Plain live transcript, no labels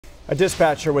A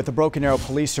dispatcher with the Broken Arrow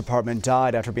Police Department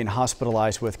died after being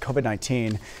hospitalized with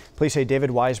COVID-19. Police say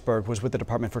David Weisberg was with the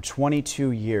department for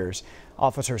 22 years.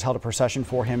 Officers held a procession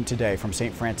for him today from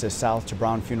St. Francis South to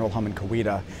Brown Funeral Home in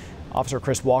Coweta. Officer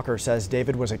Chris Walker says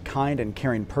David was a kind and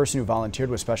caring person who volunteered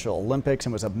with Special Olympics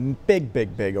and was a big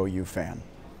OU fan.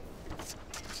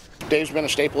 Dave's been a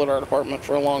staple at our department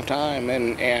for a long time,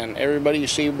 and everybody you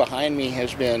see behind me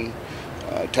has been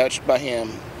touched by him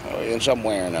in some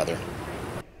way or another.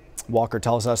 Walker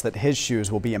tells us that his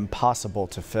shoes will be impossible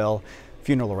to fill.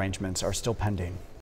 Funeral arrangements are still pending.